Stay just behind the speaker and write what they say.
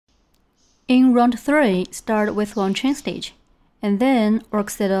In round 3, start with 1 chain stitch, and then work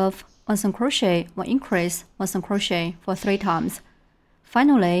set of 1 single crochet, 1 increase, 1 single crochet for 3 times.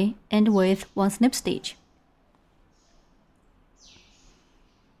 Finally, end with 1 slip stitch.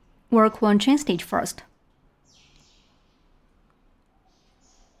 Work 1 chain stitch first.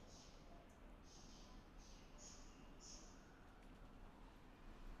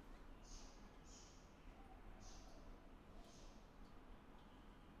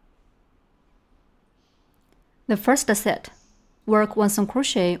 The first set, work 1 single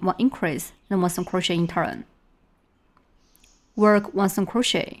crochet, 1 increase, and 1 single crochet in turn. Work 1 single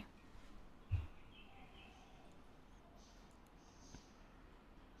crochet.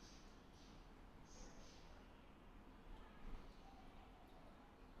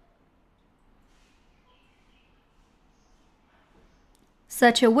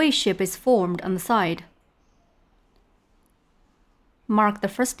 Such a V shape is formed on the side. Mark the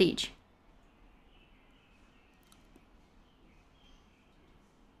first stitch.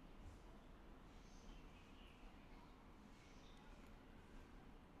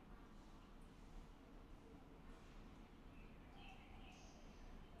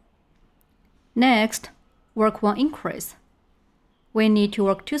 Next, work 1 increase. We need to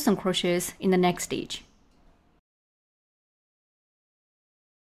work 2 single crochets in the next stitch.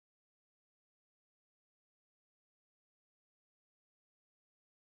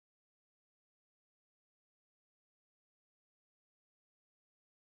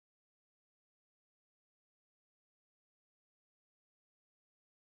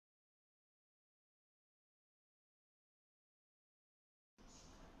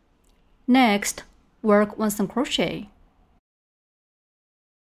 Next, work 1 single crochet.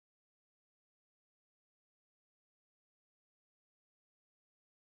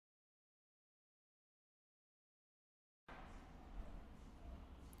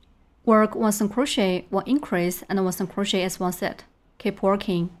 Work 1 single crochet, 1 increase, and 1 single crochet as 1 set. Keep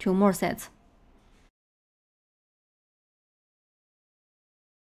working 2 more sets.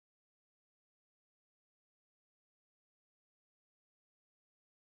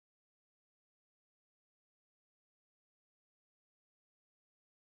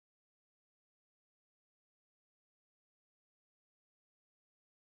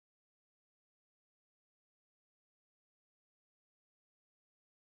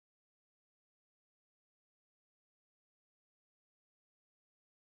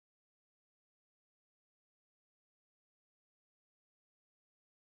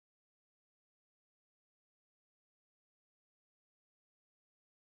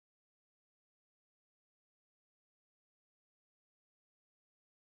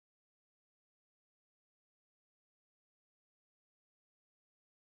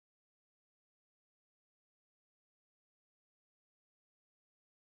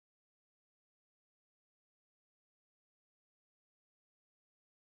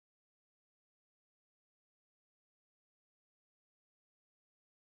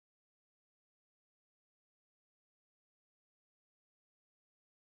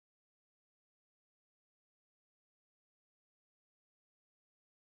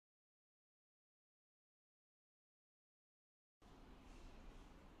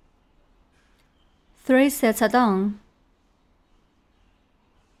 Three sets are done.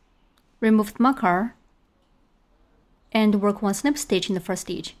 Remove the marker and work 1 slip stitch in the first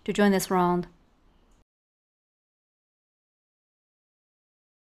stitch to join this round.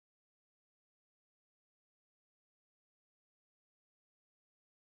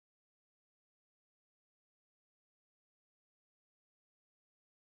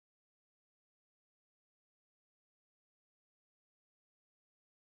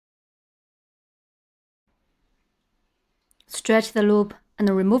 Stretch the loop and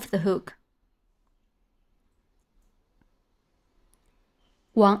remove the hook.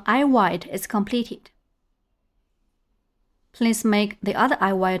 1 eye wide is completed. Please make the other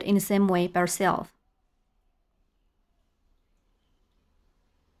eye wide in the same way by yourself.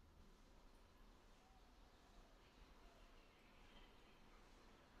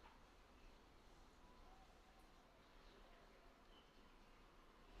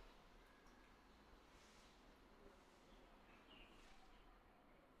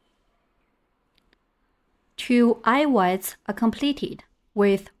 Two eye wides are completed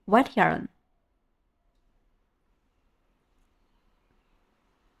with white yarn.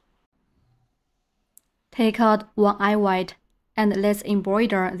 Take out 1 eye wide and let's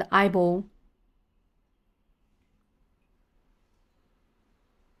embroider the eyeball.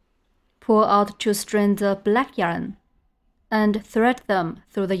 Pull out 2 strands of black yarn and thread them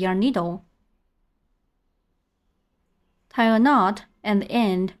through the yarn needle. Tie a knot at the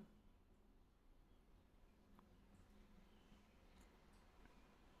end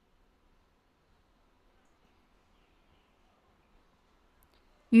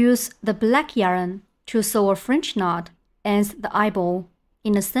Use the black yarn to sew a French knot and the eyeball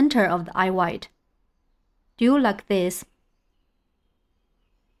in the center of the eye white. Do like this.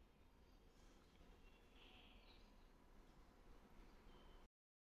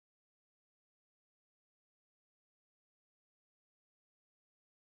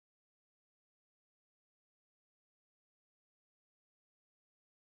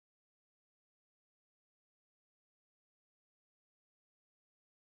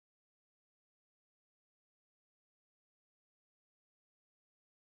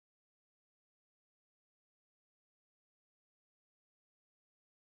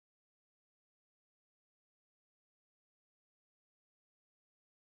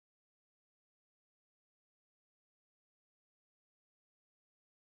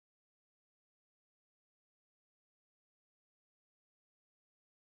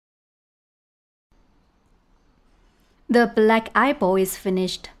 The black eyeball is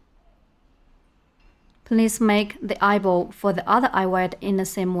finished. Please make the eyeball for the other eye white in the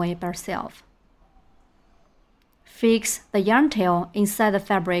same way by yourself. Fix the yarn tail inside the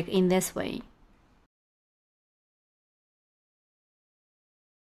fabric in this way.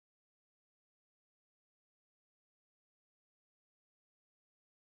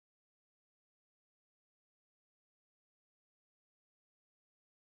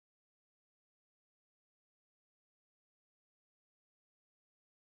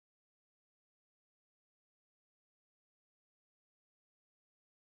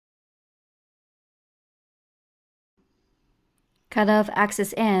 Cut off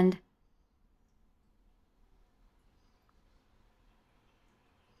excess end.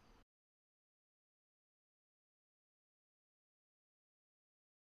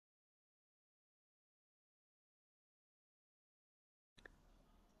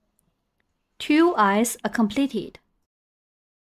 Two eyes are completed.